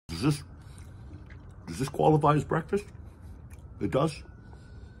Does this qualify as breakfast? It does.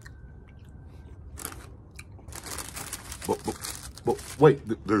 But wait,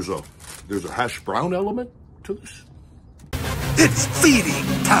 there's a hash brown element to this? It's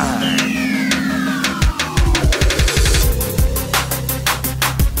feeding time!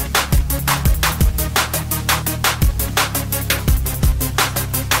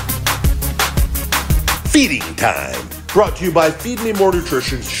 Feeding time, brought to you by Feed Me More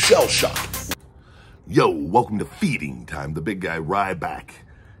Nutrition's Shell Shock. Yo, welcome to Feeding Time. The big guy, Ryback.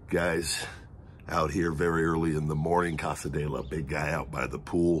 Guys, out here very early in the morning, Casa de la big guy out by the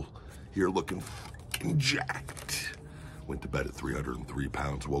pool, here looking fucking jacked. Went to bed at 303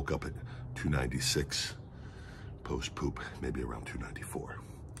 pounds, woke up at 296. Post-poop, maybe around 294.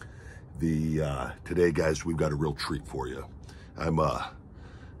 Today, guys, we've got a real treat for you. I'm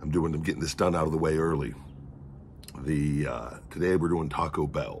getting this done out of the way early. Today we're doing Taco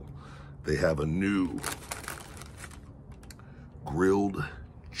Bell. They have a new grilled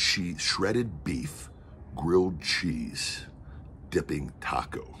cheese, shredded beef, grilled cheese dipping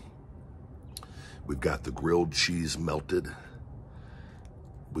taco. We've got the grilled cheese melted.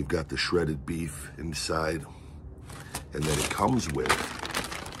 We've got the shredded beef inside. And then it comes with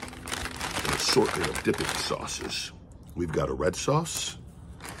an assortment of dipping sauces. We've got a red sauce,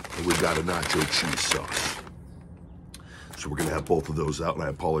 and we've got a nacho cheese sauce. So we're gonna have both of those out, and I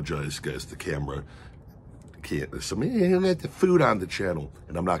apologize, guys, the camera can't, there's some food on the channel,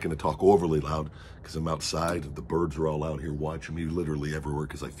 and I'm not gonna talk overly loud because I'm outside. The birds are all out here watching me literally everywhere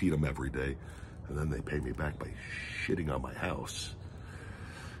because I feed them every day, and then they pay me back by shitting on my house.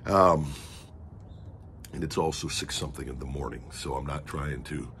 And it's also 6-something in the morning, so I'm not trying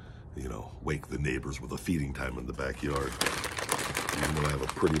to, wake the neighbors with a feeding time in the backyard. Even though I have a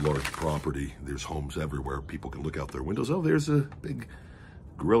pretty large property, there's homes everywhere. People can look out their windows. Oh, there's a big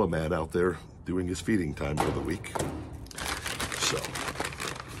gorilla man out there doing his feeding time for the week. So,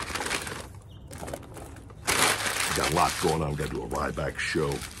 got a lot going on. Got to do a Ryback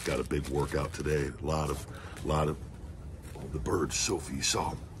show. Got a big workout today. A lot of the birds Sophie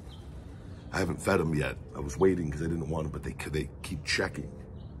saw. I haven't fed them yet. I was waiting because I didn't want them, but they keep checking.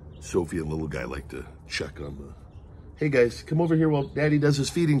 Sophie and little guy like to check on the. Hey guys, come over here while Daddy does his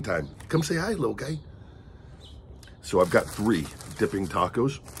feeding time. Come say hi, little guy. So I've got 3 dipping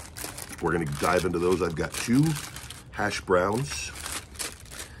tacos. We're gonna dive into those. I've got 2 hash browns,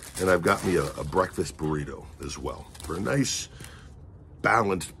 and I've got me a breakfast burrito as well for a nice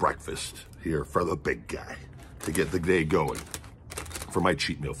balanced breakfast here for the big guy to get the day going for my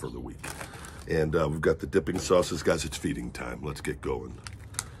cheat meal for the week. And we've got the dipping sauces. Guys, it's feeding time. Let's get going.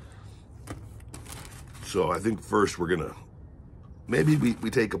 So I think first we're gonna, maybe we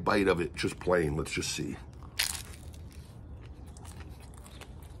take a bite of it just plain. Let's just see.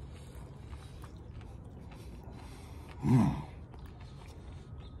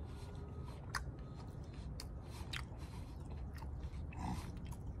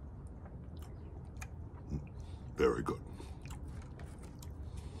 Very good.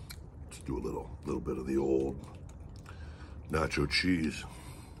 Let's do a little bit of the old nacho cheese.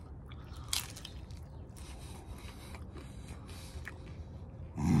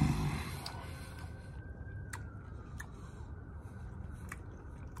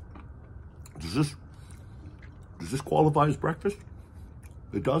 Does this qualify as breakfast?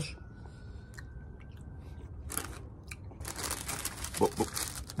 It does.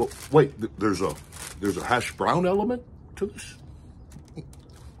 But wait, there's a hash brown element to this?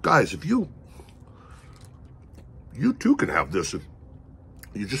 Guys, if you too can have this if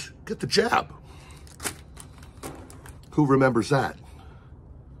you just get the jab. Who remembers that?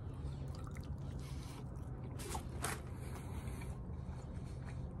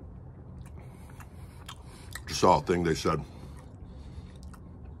 Saw a thing, they said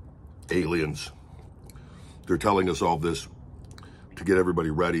aliens, they're telling us all this to get everybody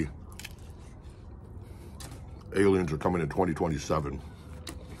ready. Aliens are coming in 2027.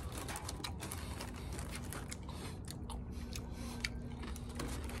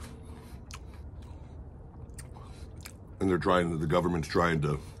 And the government's trying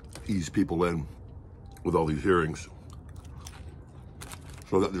to ease people in with all these hearings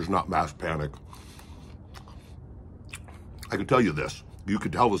so that there's not mass panic. I can tell you this, you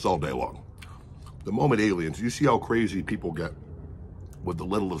could tell this all day long. The moment aliens, you see how crazy people get with the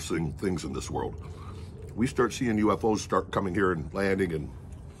littlest things in this world. We start seeing UFOs start coming here and landing and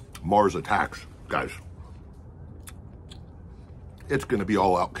Mars attacks, guys. It's gonna be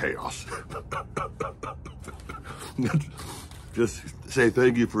all out chaos. Just say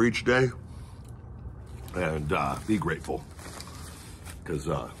thank you for each day and be grateful. Because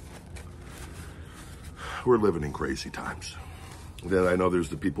we're living in crazy times. Then I know there's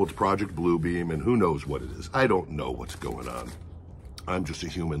the people at Project Bluebeam, and who knows what it is. I don't know what's going on. I'm just a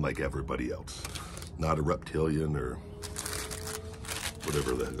human like everybody else. Not a reptilian or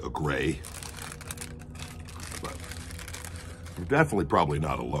whatever, a gray. But I'm definitely probably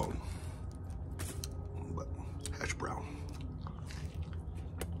not alone. But hash brown.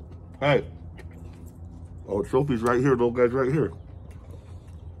 Hey. Oh, Sophie's right here. Little guy's right here.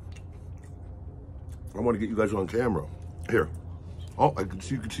 I want to get you guys on camera. Here. Oh,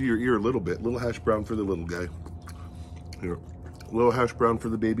 you can see your ear a little bit. Little hash brown for the little guy. Here. Little hash brown for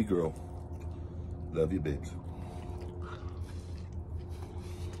the baby girl. Love you, babes.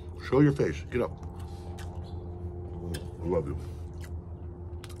 Show your face. Get up. I love you.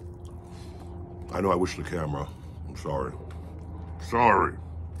 I know I wish the camera. I'm sorry. Sorry.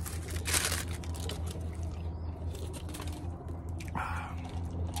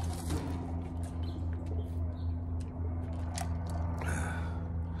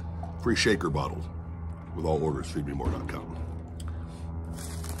 Free shaker bottle with all orders, feedmemore.com.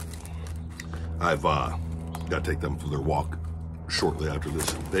 I've got to take them for their walk shortly after this.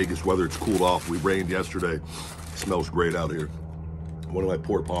 Vegas weather, it's cooled off. We rained yesterday. It smells great out here. One of my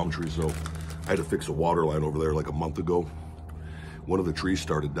poor palm trees, though, I had to fix a water line over there like a month ago. One of the trees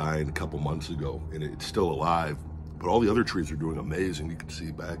started dying a couple months ago, and it's still alive. But all the other trees are doing amazing. You can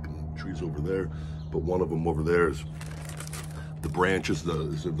see back in the trees over there. But one of them over there is, the branches,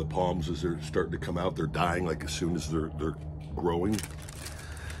 the palms, as they're starting to come out, they're dying like as soon as they're growing.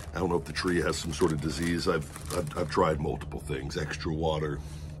 I don't know if the tree has some sort of disease. I've tried multiple things, extra water,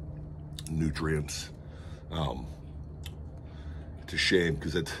 nutrients. It's a shame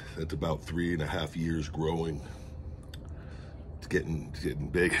because that's about 3.5 years growing. It's getting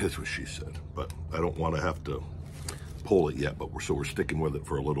big, that's what she said. But I don't want to have to pull it yet. But we're sticking with it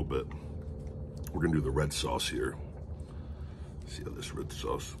for a little bit. We're gonna do the red sauce here. See how this red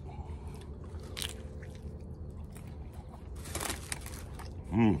sauce.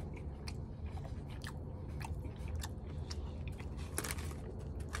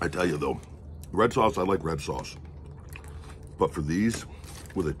 I tell you though, red sauce, I like red sauce. But for these,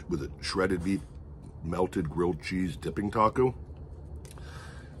 with a shredded beef, melted grilled cheese dipping taco,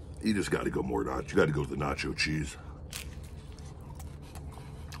 you just got to go more nacho. You got to go to the nacho cheese.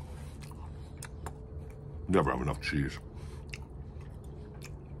 Never have enough cheese.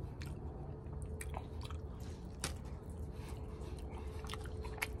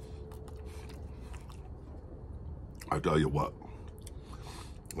 I tell you what,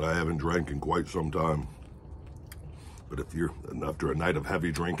 I haven't drank in quite some time, but if you're after a night of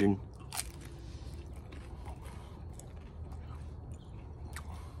heavy drinking,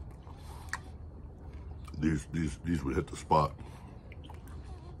 these would hit the spot.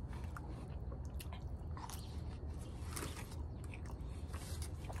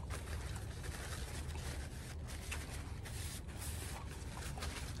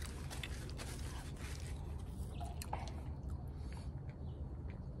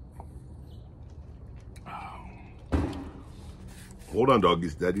 Hold on,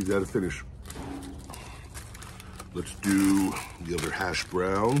 doggies. Daddy's got to finish. Let's do the other hash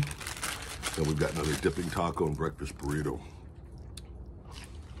brown. And we've got another dipping taco and breakfast burrito.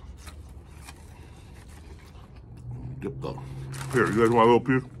 Dip the. Here, you guys want a little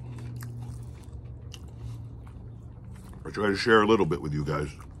piece? I try to share a little bit with you guys.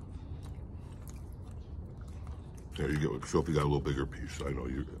 There you go. Sophie got a little bigger piece. I know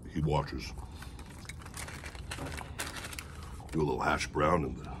he watches. Do a little hash brown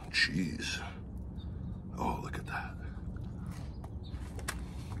and the cheese. Oh, look at that.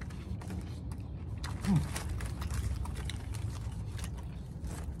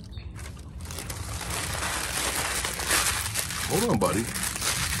 Hold on, buddy.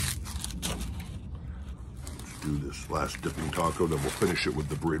 Let's do this last dipping taco, then we'll finish it with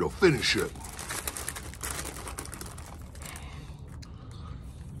the burrito. Finish it.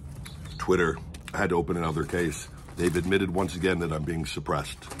 Twitter, I had to open another case. They've admitted once again that I'm being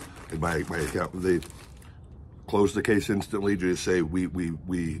suppressed in my account. They closed the case instantly to just say we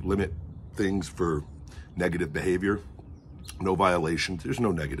limit things for negative behavior. No violations. There's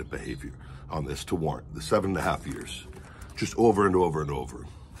no negative behavior on this to warrant the 7.5 years. Just over and over and over.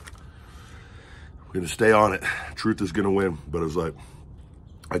 We're gonna stay on it. Truth is gonna win. But I was like,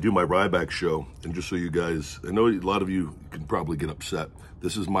 I do my Ryback show, and just so you guys, I know a lot of you can probably get upset.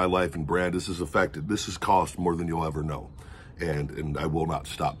 This is my life and brand. This is affected. This has cost more than you'll ever know. And I will not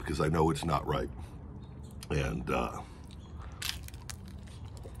stop because I know it's not right. And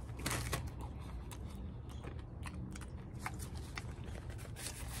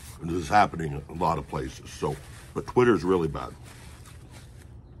And this is happening in a lot of places. So, but Twitter's really bad.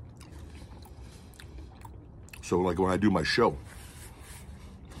 So like when I do my show,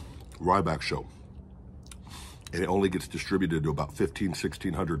 Ryback show, and it only gets distributed to about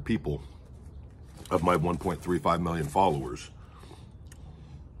 1,600 people of my 1.35 million followers.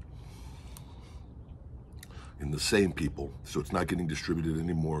 And the same people, so it's not getting distributed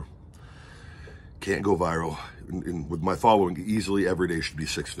anymore. Can't go viral. And with my following, easily every day should be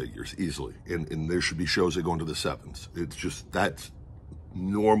 6 figures, easily. And there should be shows that go into the 7s. It's just, that's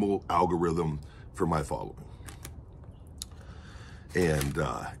normal algorithm for my following. And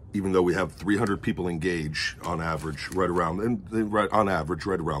even though we have 300 people engage on average, right around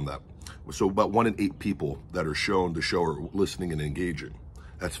that. So about 1 in 8 people that are shown the show are listening and engaging.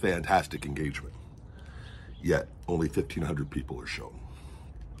 That's fantastic engagement. Yet only 1,500 people are shown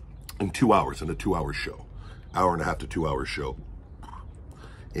in 2 hours, in a 2-hour show, hour and a half to 2 hour show.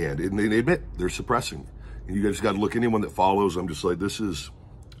 And they admit they're suppressing. And you guys got to look, anyone that follows, I'm just like, this is,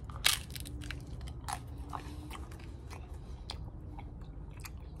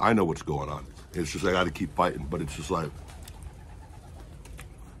 I know what's going on. It's just, I got to keep fighting, but it's just like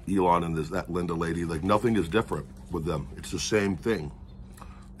Elon and that Linda lady, like nothing is different with them. It's the same thing.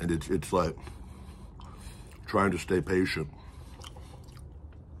 And it's like trying to stay patient.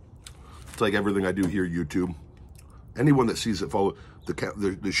 It's like everything I do here, YouTube. Anyone that sees it follow,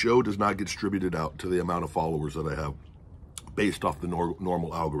 the show does not get distributed out to the amount of followers that I have based off the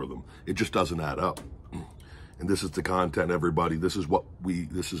normal algorithm. It just doesn't add up. And this is the content, everybody. This is what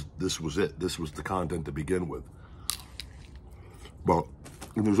this was it. This was the content to begin with. But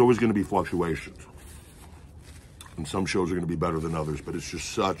there's always going to be fluctuations. And some shows are going to be better than others, but it's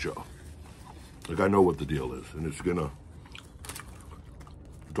just such a, like, I know what the deal is, and it's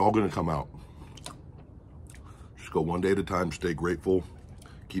all gonna come out. Just go one day at a time, stay grateful,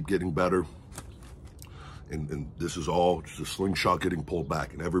 keep getting better. And this is all just a slingshot getting pulled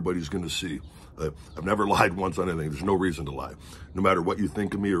back, and everybody's gonna see. I've never lied once on anything. There's no reason to lie. No matter what you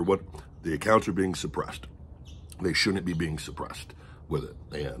think of me or what, the accounts are being suppressed. They shouldn't be being suppressed with it.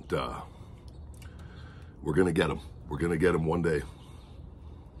 And we're gonna get them. We're gonna get them one day.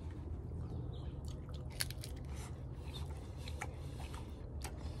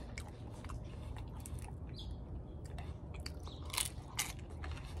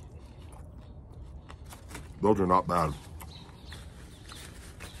 Those are not bad.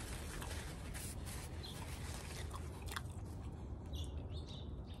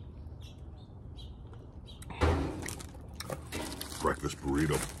 Breakfast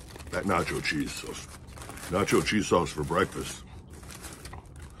burrito. That nacho cheese sauce. Nacho cheese sauce for breakfast.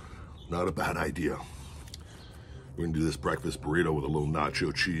 Not a bad idea. We're gonna do this breakfast burrito with a little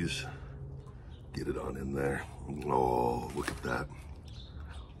nacho cheese. Get it on in there. Oh, look at that.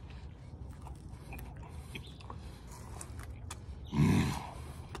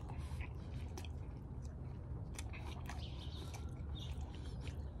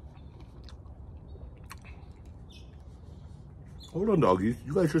 Hold on, doggies.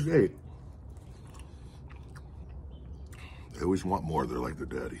 You guys just ate. They always want more. They're like their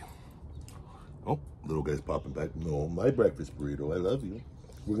daddy. Oh, little guy's popping back. No, my breakfast burrito. I love you.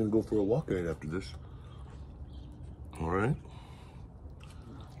 We're going to go for a walk right after this. All right.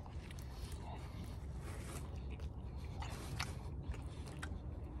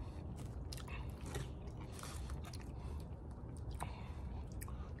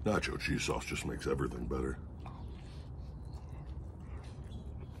 Nacho cheese sauce just makes everything better.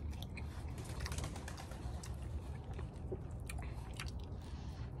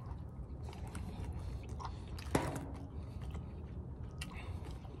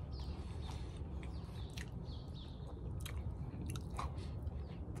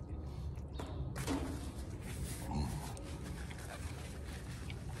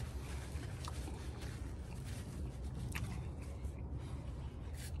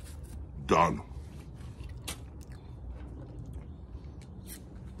 Done.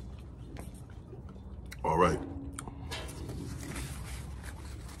 All right.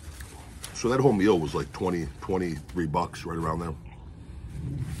 So that whole meal was like 23 bucks, right around there.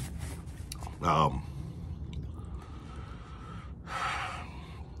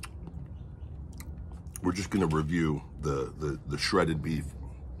 We're just gonna review the shredded beef,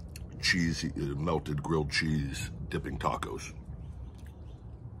 cheese, melted grilled cheese dipping tacos.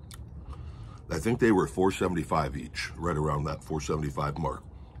 I think they were $4.75 each, right around that $4.75 mark.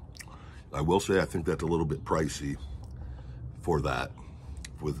 I will say I think that's a little bit pricey for that,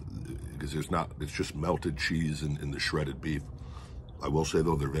 because it's just melted cheese and the shredded beef. I will say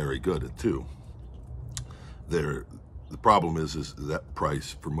though, they're very good too. The problem is that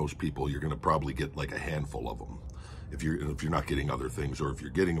price for most people, you're going to probably get like a handful of them. If you're not getting other things, or if you're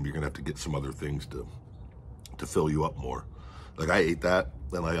getting them, you're going to have to get some other things to fill you up more. Like I ate that,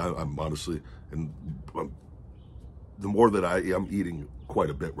 and I'm honestly, and the more that I'm eating quite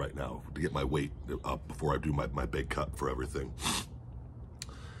a bit right now to get my weight up before I do my big cut for everything.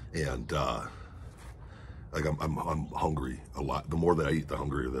 And like I'm hungry a lot. The more that I eat, the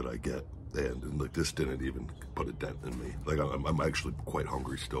hungrier that I get. And like this didn't even put a dent in me. Like I'm actually quite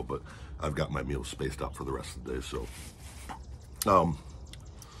hungry still, but I've got my meals spaced out for the rest of the day. So,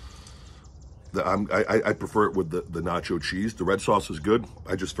 I prefer it with the nacho cheese. The red sauce is good.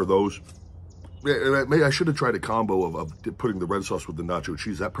 For those, maybe I should have tried a combo of putting the red sauce with the nacho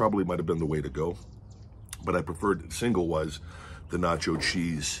cheese. That probably might have been the way to go. But I preferred single-wise the nacho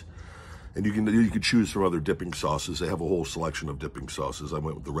cheese. And you can choose from other dipping sauces. They have a whole selection of dipping sauces. I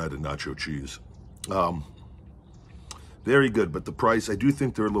went with the red and nacho cheese. Very good, but the price, I do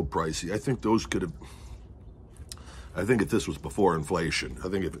think they're a little pricey. I think those could have, I think if this was before inflation, I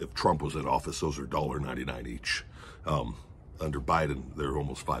think if Trump was in office, those are $1.99 each. Under Biden, they're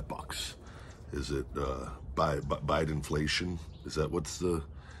almost $5. Is it Bidenflation? Is that what's the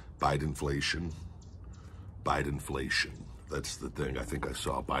Bidenflation? Bidenflation. That's the thing. I think I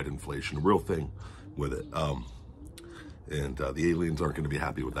saw Bidenflation, a real thing with it. And the aliens aren't going to be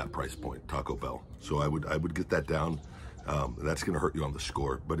happy with that price point, Taco Bell. So I would get that down. That's going to hurt you on the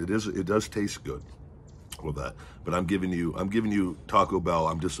score, but it does taste good with that. But I'm giving you Taco Bell.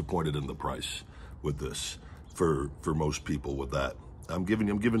 I'm disappointed in the price with this for most people with that. I'm giving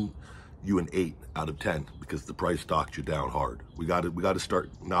you an 8 out of 10 because the price knocked you down hard. We got to start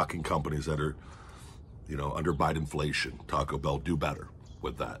knocking companies that are, you know, under Bidenflation. Taco Bell, do better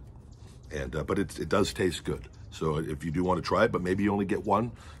with that. And but it does taste good. So if you do want to try it, but maybe you only get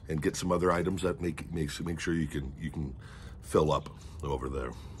one and get some other items that make sure you can fill up over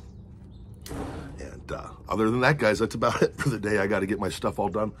there. And other than that, guys, that's about it for the day. I got to get my stuff all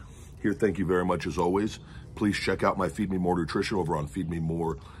done here. Thank you very much as always. Please check out my Feed Me More Nutrition over on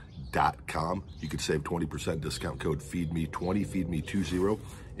feedmemore.com. You could save 20% discount code FEEDME20, FEEDME20,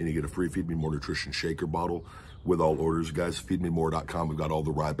 and you get a free Feed Me More Nutrition shaker bottle with all orders, guys. Feedmemore.com. We've got all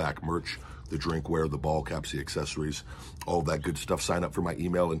the Ryback merch, the drinkware, the ball caps, the accessories, all that good stuff. Sign up for my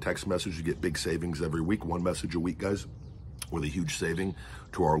email and text message. You get big savings every week. One message a week, guys, with a huge saving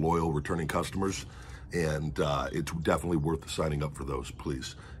to our loyal returning customers. And it's definitely worth signing up for those,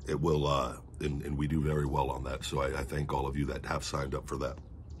 please. It will, and we do very well on that. So I thank all of you that have signed up for that.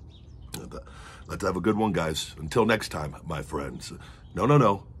 And, let's have a good one, guys. Until next time, my friends.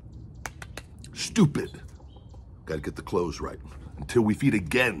 No. Stupid. Got to get the clothes right. Until we feed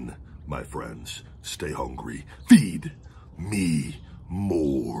again, my friends. Stay hungry. Feed me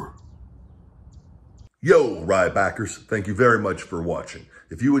more. Yo, Rybackers, thank you very much for watching.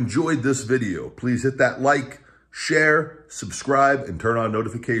 If you enjoyed this video, please hit that like, share, subscribe, and turn on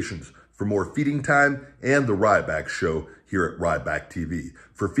notifications for more feeding time and the Ryback Show here at Ryback TV.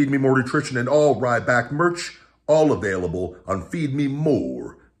 For Feed Me More Nutrition and all Ryback merch, all available on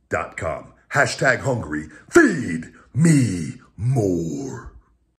feedmemore.com. #hungry. Feed me more.